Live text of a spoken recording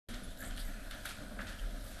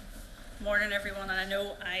Morning, everyone, and I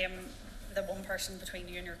know I am the one person between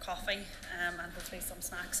you and your coffee, and hopefully some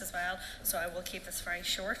snacks as well, so I will keep this very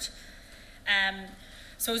short.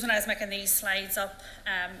 So when I was making these slides up,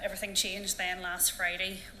 everything changed then last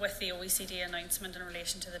Friday with the OECD announcement in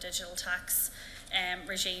relation to the digital tax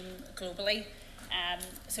regime globally.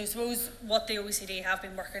 So I suppose what the OECD have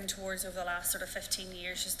been working towards over the last sort of 15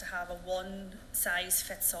 years is to have a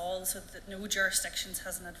one-size-fits-all, so that no jurisdictions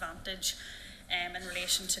has an advantage in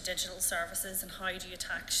relation to digital services and how do you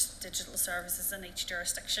tax digital services in each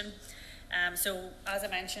jurisdiction. So as I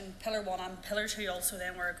mentioned, Pillar 1 and Pillar 2 also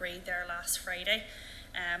then were agreed there last Friday.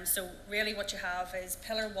 So really what you have is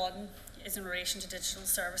Pillar 1 is in relation to digital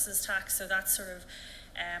services tax, so that's sort of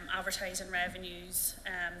advertising revenues,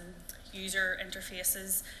 user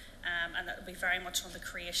interfaces, and that will be very much on the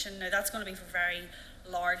creation. Now that's going to be for very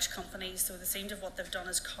large companies, so the seem of what they've done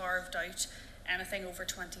is carved out anything over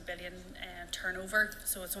 20 billion turnover,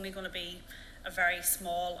 so it's only going to be a very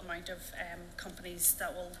small amount of companies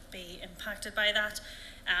that will be impacted by that.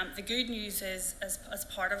 The good news is, as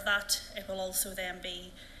part of that, it will also then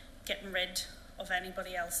be getting rid of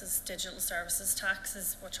anybody else's digital services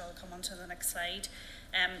taxes, which I'll come on to the next slide.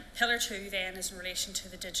 Pillar 2 then is in relation to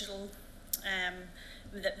the digital,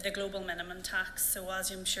 the global minimum tax. So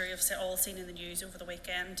as I'm sure you've all seen in the news over the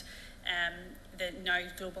weekend, the now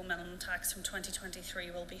global minimum tax from 2023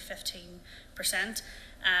 will be 15%,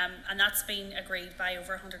 and that's been agreed by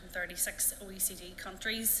over 136 OECD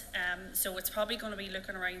countries. So it's probably going to be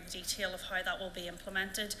looking around the detail of how that will be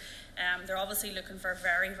implemented. They're obviously looking for a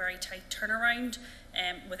very, very tight turnaround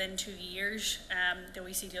within 2 years. The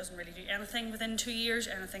OECD doesn't really do anything within 2 years.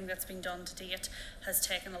 Anything that's been done to date has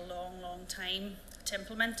taken a long, long time to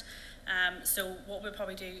implement. So what we'll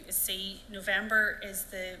probably do is see November is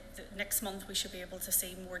the next month. We should be able to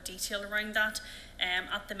see more detail around that.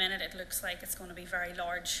 At the minute it looks like it's going to be very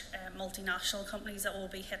large multinational companies that will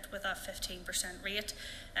be hit with that 15% rate.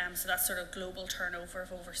 So that's sort of global turnover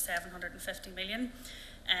of over 750 million.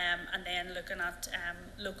 And then looking at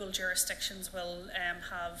local jurisdictions will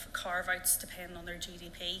have carve-outs depending on their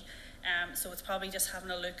GDP. So it's probably just having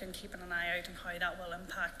a look and keeping an eye out on how that will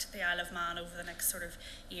impact the Isle of Man over the next sort of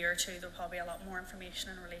year or two. There'll probably be a lot more information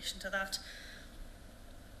in relation to that.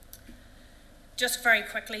 Just very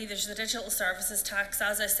quickly, there's the digital services tax.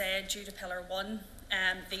 As I said, due to Pillar 1,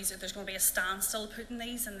 there's going to be a standstill put in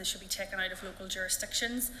these, and they should be taken out of local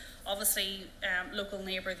jurisdictions. Obviously, local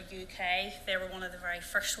neighbour, the UK, they were one of the very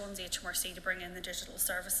first ones, HMRC, to bring in the digital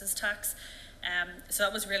services tax. So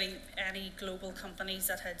that was really any global companies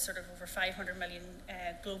that had sort of over 500 million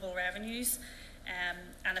global revenues,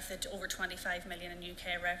 and if they'd over 25 million in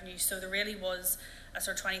UK revenues. So there really was a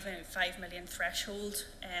sort of 25 million threshold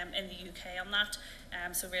in the UK on that.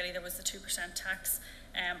 So really there was the 2% tax.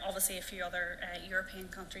 Obviously a few other European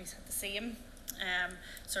countries had the same,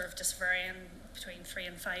 sort of just varying between 3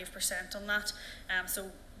 and 5% on that.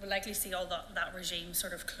 So we'll likely see all that regime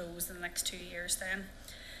sort of close in the next 2 years then.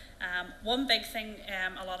 One big thing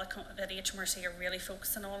a lot of that HMRC are really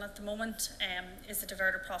focusing on at the moment is the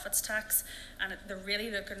diverted profits tax, and they're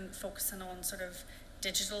really focusing on sort of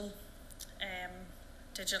digital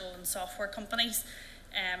and software companies.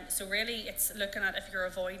 So really it's looking at if you're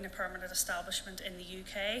avoiding a permanent establishment in the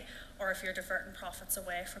UK or if you're diverting profits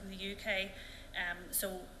away from the UK.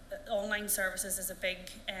 So online services is a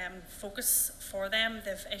big focus for them.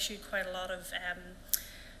 They've issued quite a lot of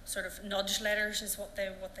sort of nudge letters is what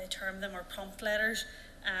they term them, or prompt letters,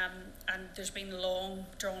 and there's been long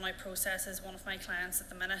drawn out processes. One of my clients at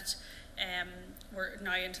the minute, we're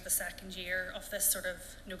now into the second year of this sort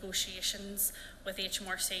of negotiations with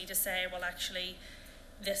HMRC to say, well actually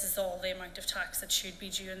this is all the amount of tax that should be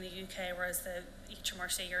due in the UK, whereas the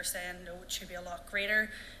HMRC are saying no, it should be a lot greater,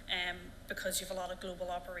 because you have a lot of global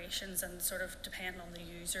operations and sort of depend on the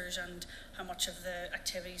users and how much of the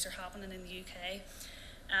activities are happening in the UK.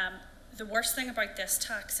 The worst thing about this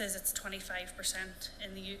tax is it's 25%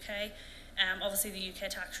 in the UK. Obviously the UK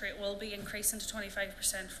tax rate will be increasing to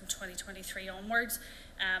 25% from 2023 onwards.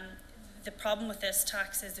 The problem with this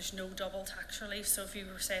tax is there's no double tax relief, so if you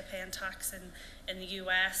were say paying tax in the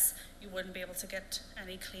US, you wouldn't be able to get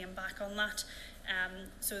any claim back on that.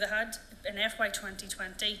 So they had, in FY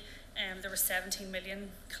 2020, there were 17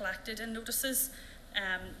 million collected in notices.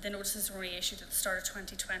 The notices were reissued at the start of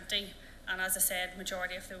 2020. And as I said,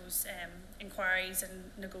 majority of those inquiries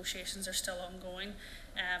and negotiations are still ongoing.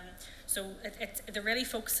 So they're really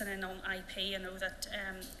focusing in on IP. I know that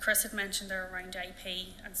Chris had mentioned there around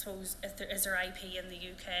IP, and suppose if is there IP in the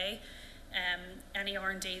UK, any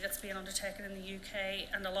R&D that's being undertaken in the UK,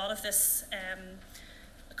 and a lot of this,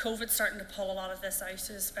 COVID's starting to pull a lot of this out,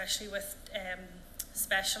 especially with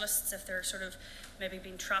specialists if they're sort of maybe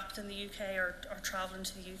being trapped in the UK or travelling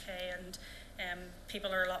to the UK, and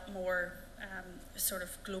people are a lot more sort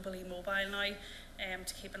of globally mobile now,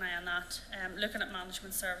 to keep an eye on that, looking at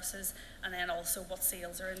management services, and then also what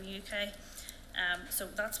sales are in the UK. So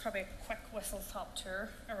that's probably a quick whistle-stop tour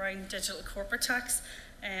around digital corporate tax.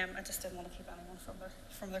 I just didn't want to keep anyone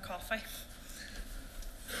from their coffee.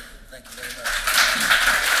 Thank you very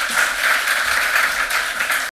much.